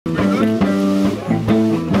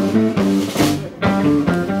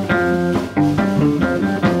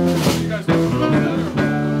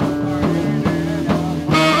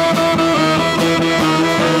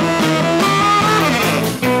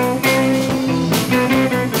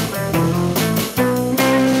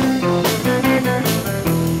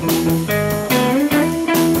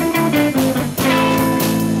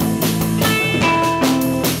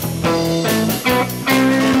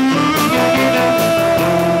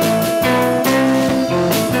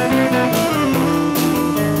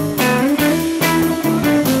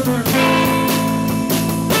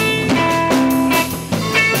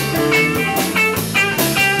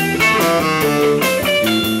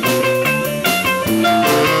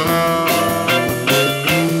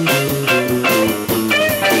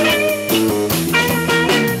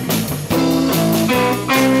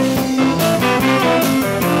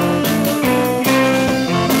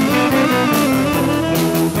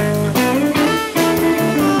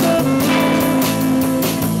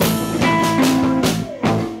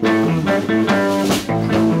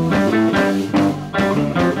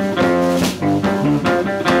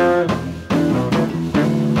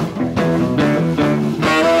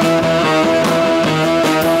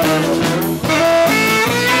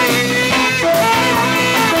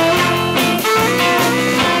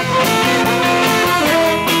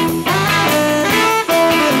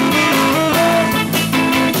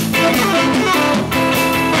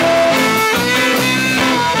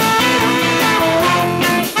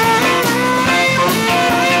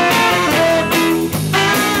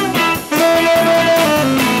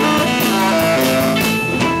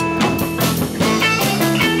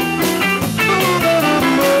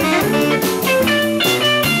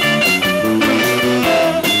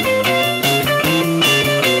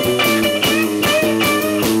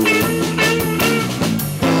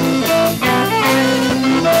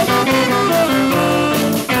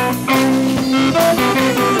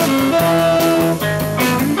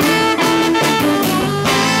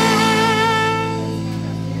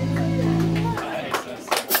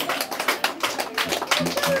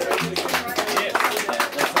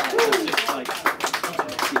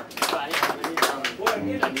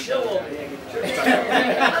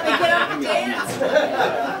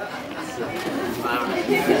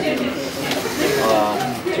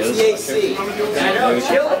AC. I know,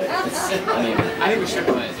 chill. I think we should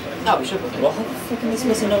play it. No, we should play it. Well, how the fuck am I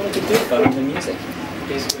supposed to know what to do if I don't do music?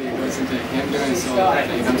 Basically, you listen to him doing a solo,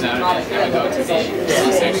 and he comes out of it, and we go to the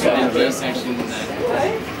C section and B section, and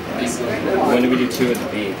then When do we do 2 at the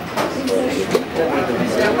B?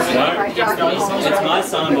 It's my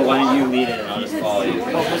song, but why don't you lead it and I'll just follow you?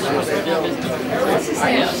 I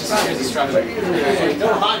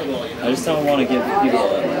just don't want to give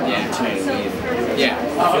people an opportunity to leave. Yeah.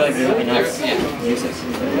 I feel like there's enough music.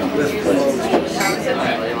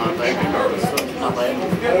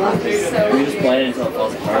 We just play it until it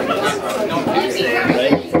falls apart. Right?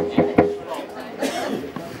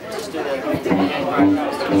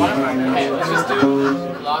 Okay, let's just do a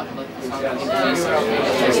lot of the song in the A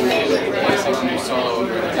section, and the A section do solo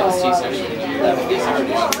over the C section. I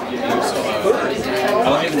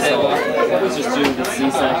won't even solo. Let's just do the C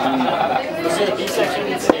section. Let's do the B section,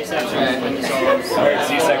 the A section, and the solo. Sorry,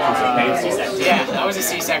 C section's a pain. C section. Yeah, that was a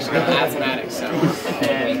C section of mathematics, so.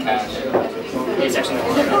 And A section.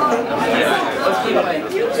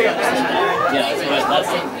 Yeah, I think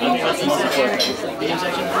that's the most important thing. B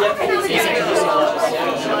section. A section is solo.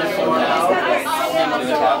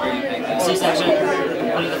 C section,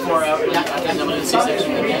 one of the 4 out, and then one of the C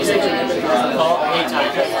section, and B section, call 8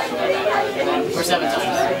 times, or 7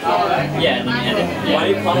 times. Yeah, and then why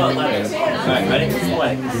do you call out letters? Alright, ready? Let's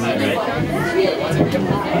play. Yeah.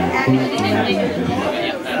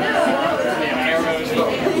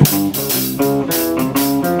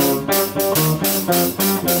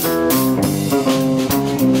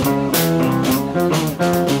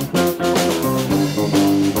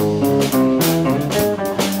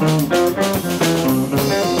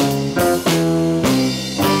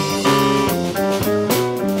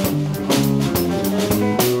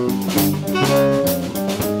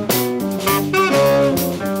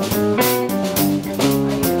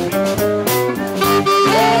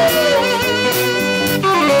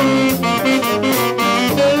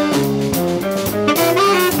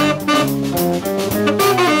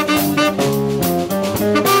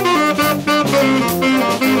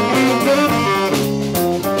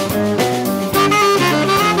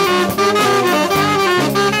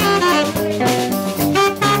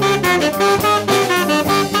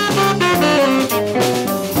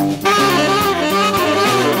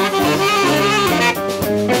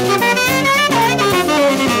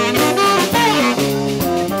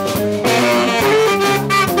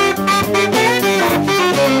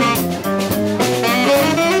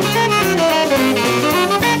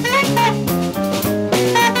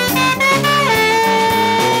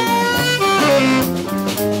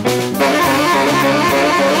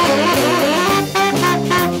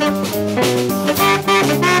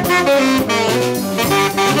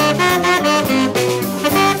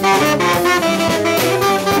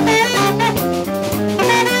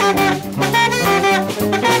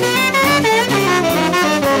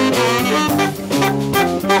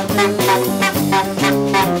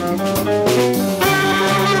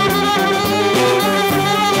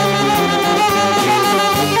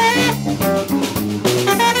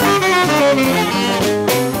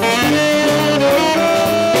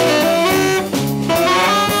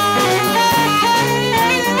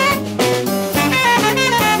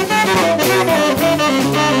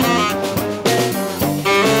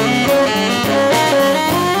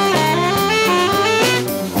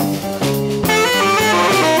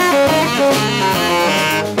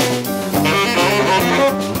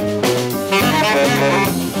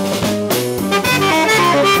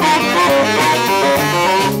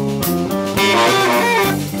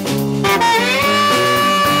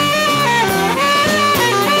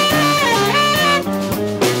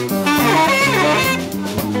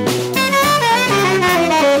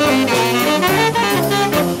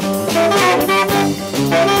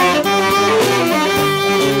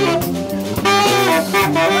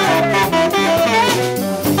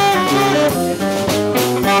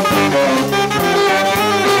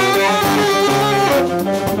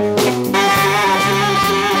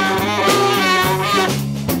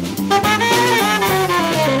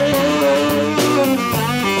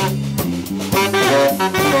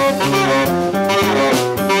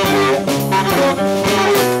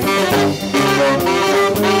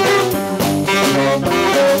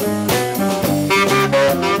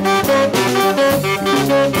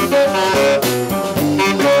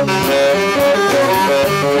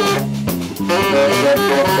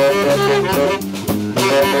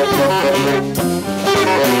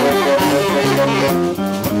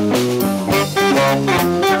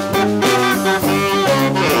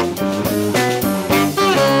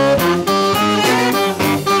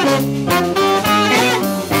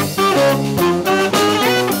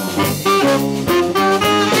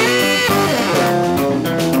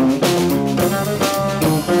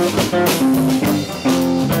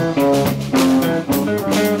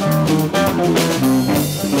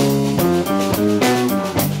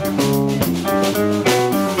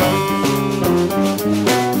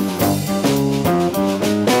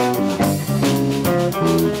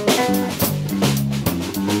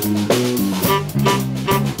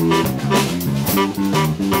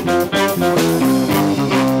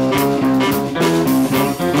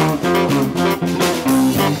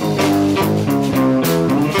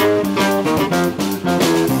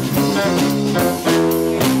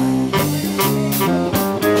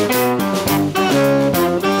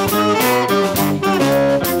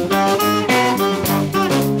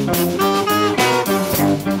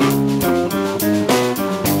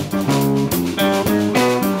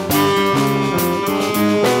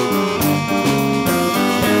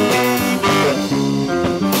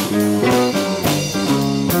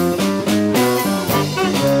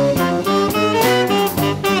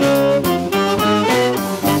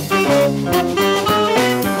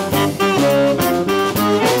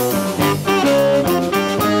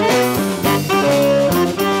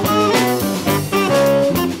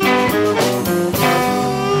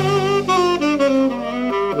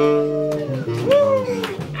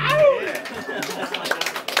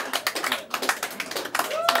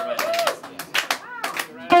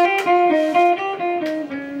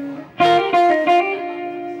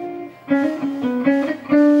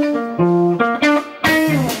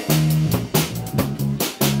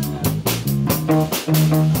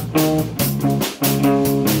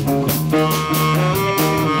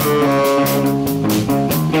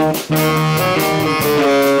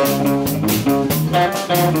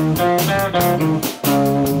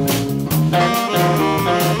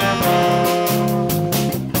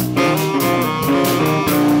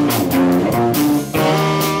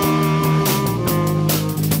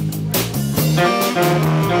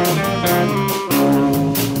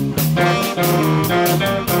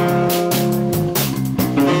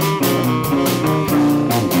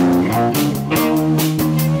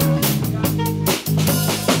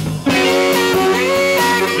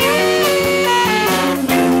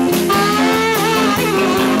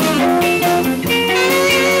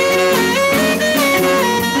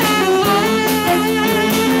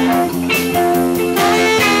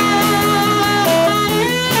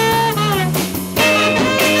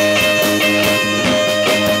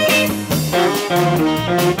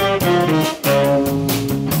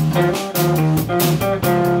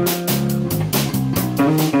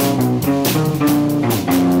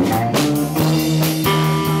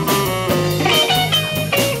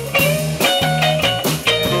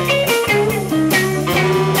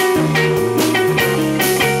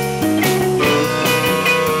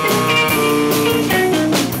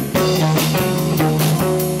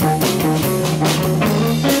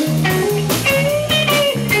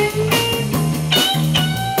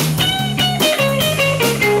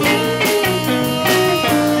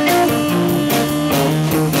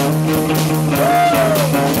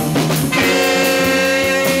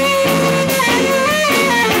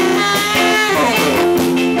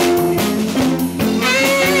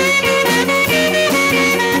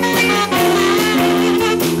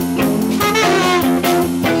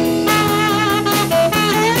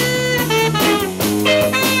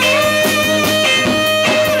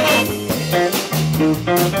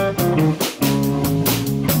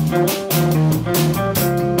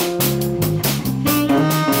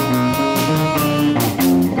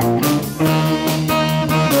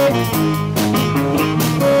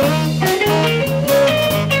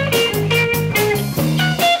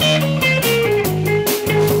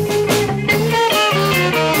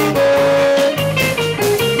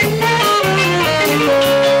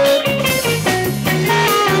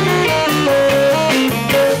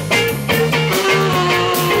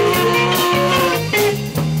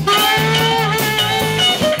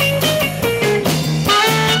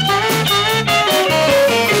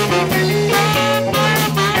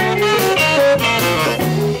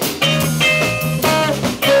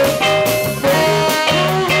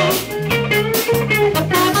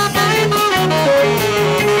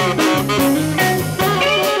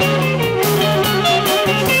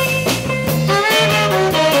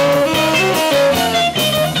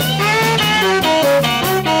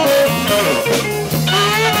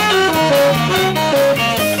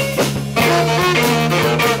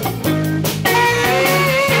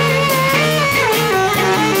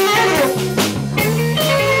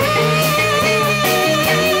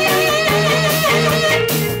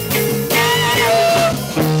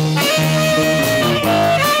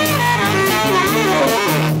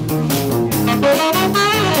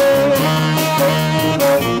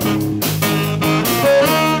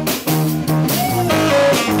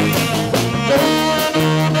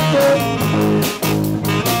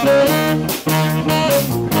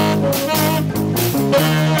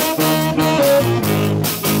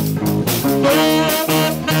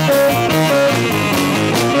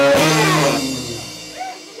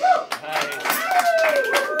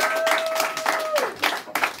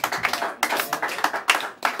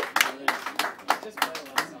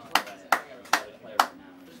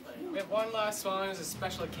 one last song. It was a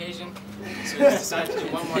special occasion, so we just decided to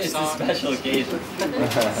do one more It's a song. special occasion.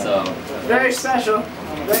 So. Very special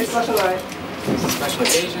night. It's a special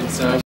occasion, so.